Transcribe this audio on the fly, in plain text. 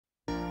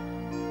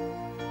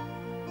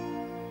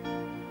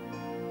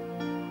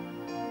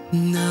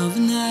Now the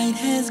night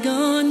has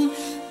gone,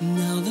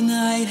 now the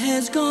night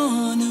has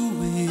gone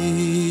away.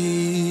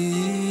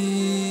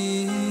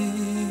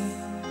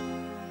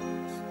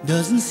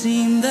 Doesn't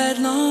seem that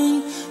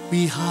long,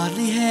 we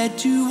hardly had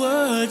 2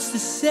 words to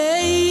say.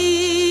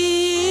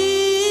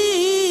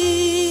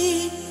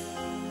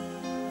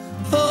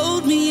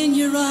 Hold me in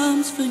your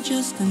arms for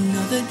just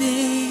another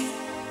day.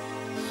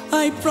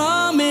 I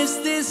promise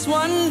this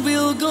one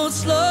will go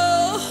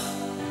slow.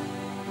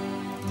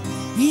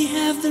 We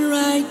have the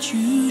right,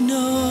 you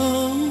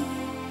know.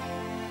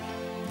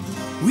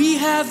 We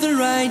have the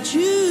right,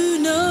 you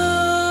know.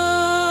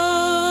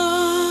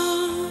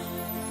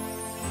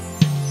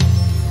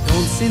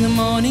 Don't say the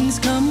morning's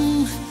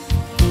come,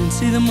 don't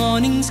say the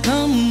morning's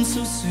come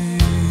so soon.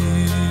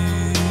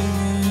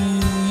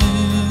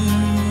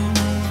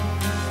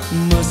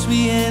 Must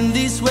we end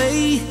this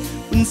way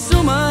when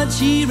so much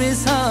here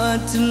is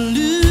hard to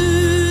lose?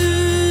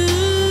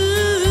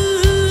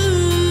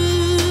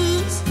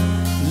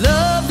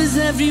 Love is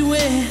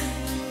everywhere,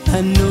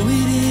 I know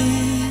it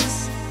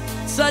is.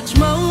 Such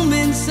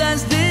moments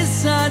as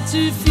this are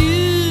too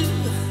few.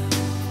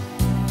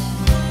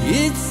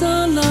 It's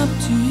all up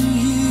to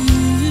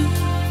you.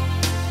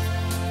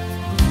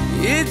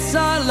 It's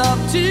all up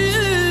to you.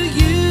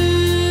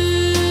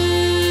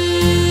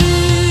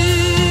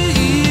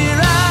 Here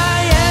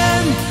I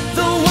am,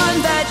 the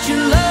one that you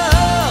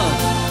love,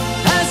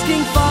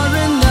 asking for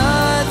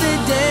another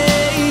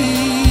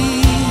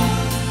day.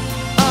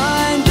 I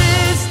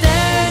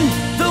understand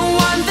the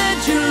one that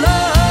you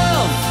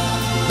love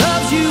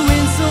loves you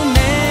in so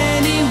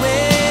many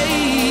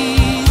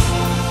ways.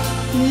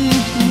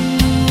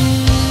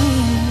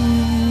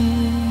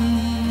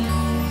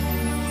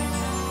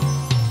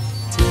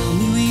 Tell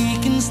me we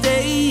can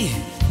stay,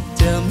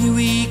 tell me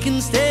we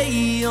can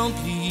stay on,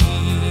 please.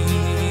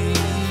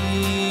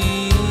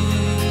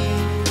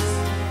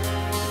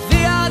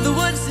 They are the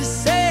words to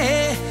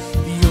say,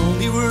 the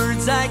only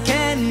words I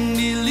can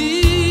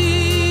believe.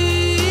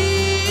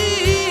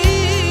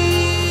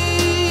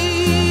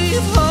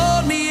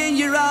 Hold me in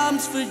your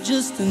arms for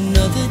just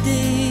another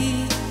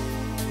day.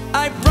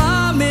 I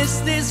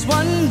promise this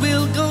one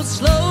will go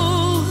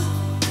slow.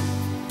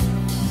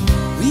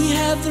 We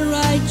have the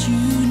right,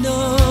 you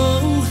know.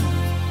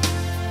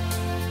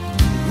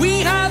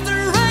 We have the